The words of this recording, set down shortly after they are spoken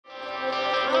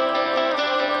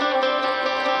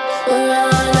we're on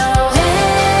our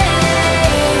way.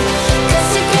 'Cause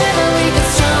together we get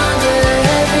stronger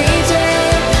every day.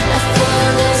 I feel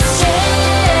this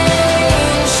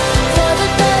change for the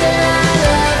better. I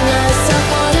love myself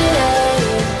more today.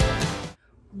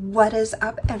 What is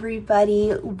up,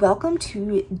 everybody? Welcome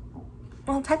to,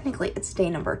 well, technically it's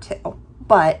day number 2,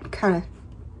 but kind of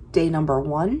day number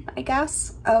 1, I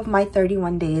guess, of my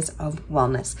 31 days of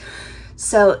wellness.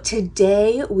 So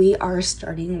today we are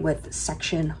starting with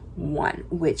section 1,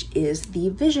 which is the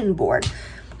vision board.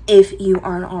 If you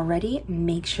aren't already,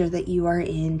 make sure that you are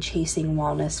in Chasing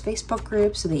Wellness Facebook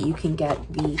group so that you can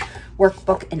get the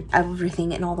workbook and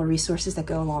everything and all the resources that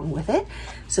go along with it.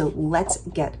 So let's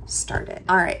get started.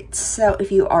 All right, so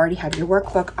if you already have your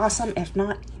workbook, awesome. If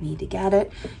not, you need to get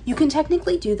it. You can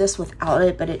technically do this without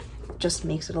it, but it just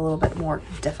makes it a little bit more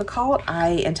difficult. I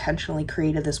intentionally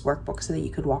created this workbook so that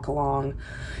you could walk along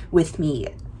with me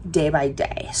day by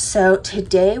day. So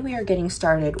today we are getting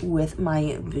started with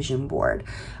my vision board.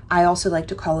 I also like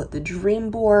to call it the dream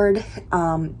board.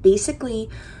 Basically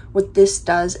what this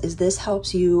does is this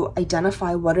helps you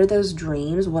identify what are those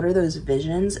dreams, what are those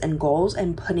visions and goals,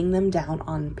 and putting them down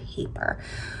on paper.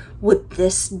 What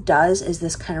this does is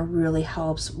this kind of really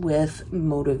helps with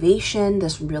motivation.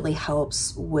 This really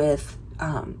helps with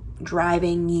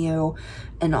driving you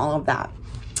and all of that.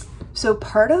 So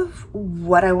part of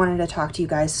what I wanted to talk to you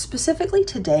guys specifically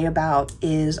today about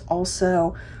is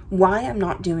also why I'm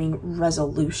not doing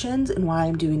resolutions and why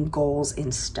I'm doing goals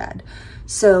instead.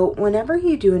 So whenever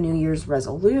you do a New Year's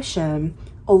resolution,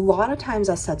 a lot of times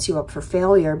that sets you up for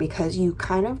failure because you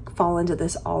kind of fall into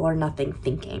this all or nothing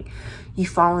thinking. You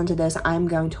fall into this, I'm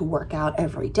going to work out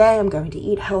every day, I'm going to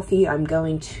eat healthy, I'm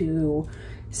going to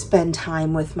spend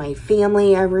time with my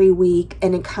family every week.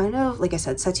 And it kind of, like I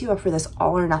said, sets you up for this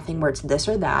all or nothing where it's this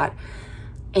or that.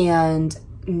 And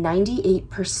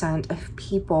 98% of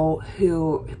people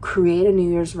who create a New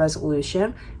Year's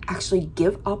resolution actually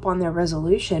give up on their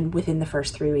resolution within the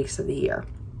first 3 weeks of the year.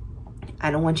 I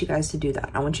don't want you guys to do that.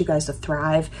 I want you guys to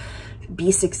thrive,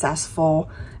 be successful,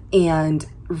 and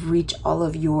reach all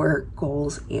of your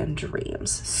goals and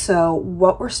dreams. So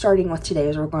what we're starting with today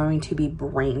is we're going to be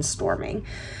brainstorming.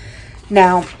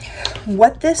 Now,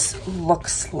 what this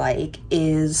looks like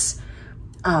is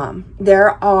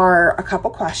there are a couple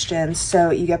questions. So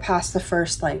you get past the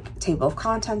first like table of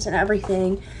contents and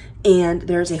everything, and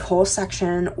there's a whole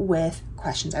section with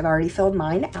questions. I've already filled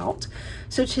mine out.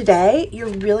 So today you're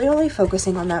really only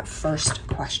focusing on that first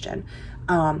question.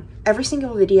 Every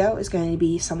single video is going to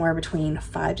be somewhere between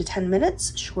 5 to 10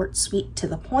 minutes, short, sweet, to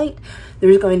the point.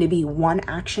 There's going to be one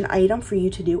action item for you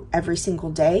to do every single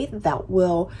day that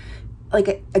will,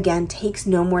 like, again, takes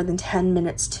no more than 10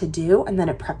 minutes to do, and then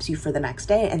it preps you for the next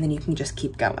day, and then you can just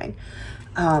keep going.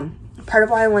 Part of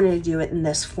why I wanted to do it in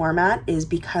this format is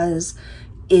because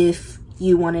if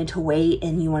you wanted to wait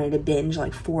and you wanted to binge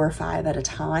like 4 or 5 at a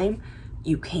time,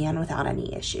 you can without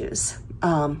any issues.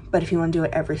 But if you want to do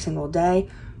it every single day,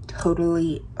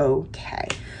 totally okay.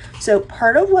 So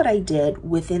part of what I did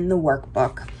within the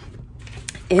workbook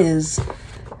is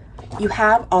you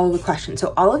have all of the questions.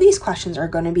 So all of these questions are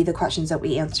going to be the questions that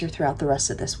we answer throughout the rest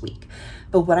of this week.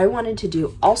 But what I wanted to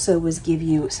do also was give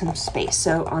you some space.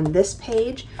 So on this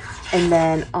page and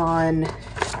then on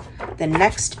the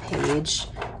next page,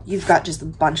 you've got just a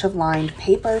bunch of lined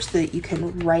paper so that you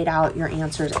can write out your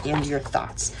answers and your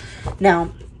thoughts.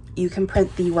 Now, you can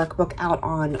print the workbook out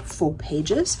on full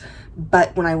pages,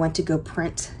 but when I went to go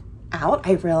print out,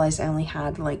 I realized I only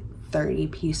had like 30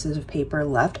 pieces of paper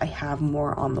left. I have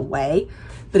more on the way,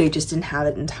 but I just didn't have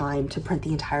it in time to print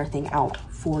the entire thing out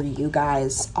for you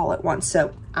guys all at once.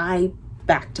 So I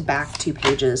back to back 2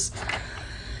 pages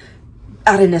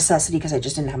out of necessity because I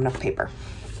just didn't have enough paper.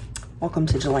 Welcome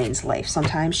to Jelane's life.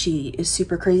 Sometimes she is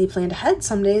super crazy planned ahead.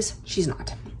 Some days she's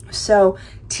not. So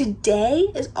today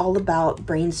is all about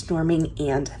brainstorming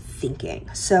and thinking.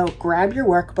 So grab your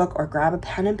workbook or grab a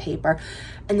pen and paper,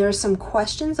 and there's some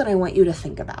questions that I want you to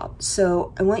think about.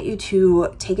 So I want you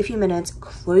to take a few minutes,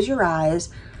 close your eyes,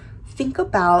 think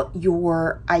about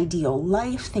your ideal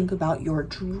life, think about your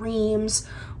dreams.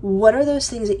 What are those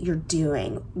things that you're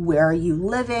doing? Where are you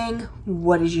living?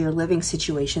 What does your living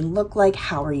situation look like?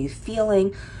 How are you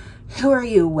feeling? Who are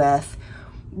you with?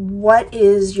 What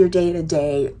is your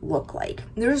day-to-day look like?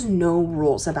 There's no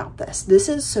rules about this. This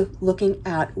is looking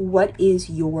at what is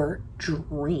your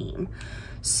dream.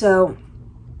 So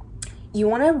you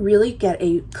want to really get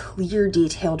a clear,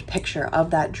 detailed picture of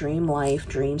that dream life,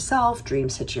 dream self, dream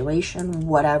situation,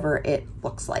 whatever it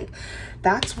looks like.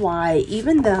 That's why,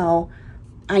 even though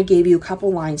I gave you a couple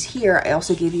lines here, I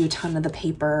also gave you a ton of the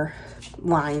paper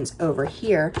lines over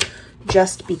here,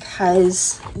 just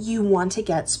because you want to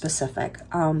get specific.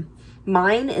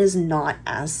 Mine is not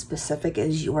as specific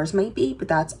as yours might be, but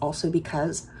that's also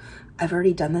because I've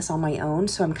already done this on my own.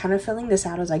 So I'm kind of filling this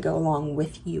out as I go along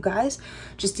with you guys,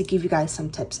 just to give you guys some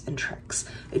tips and tricks.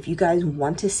 If you guys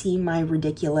want to see my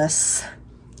ridiculous,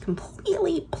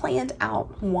 completely planned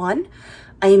out one,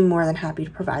 I am more than happy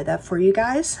to provide that for you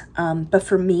guys. But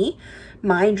for me,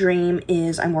 my dream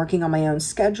is I'm working on my own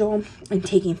schedule. I'm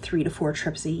taking 3 to 4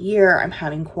 trips a year. I'm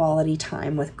having quality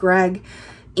time with Greg,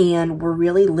 and we're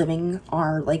really living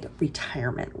our like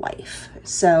retirement life.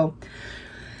 So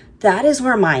that is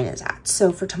where mine is at.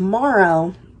 So for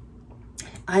tomorrow,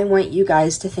 I want you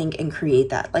guys to think and create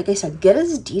that. Like I said, get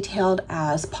as detailed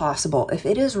as possible. If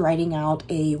it is writing out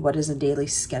what does a daily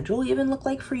schedule even look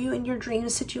like for you in your dream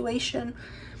situation,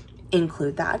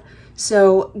 include that.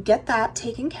 So get that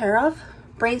taken care of,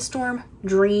 brainstorm,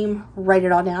 dream, write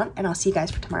it all down, and I'll see you guys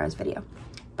for tomorrow's video.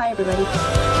 Bye, everybody.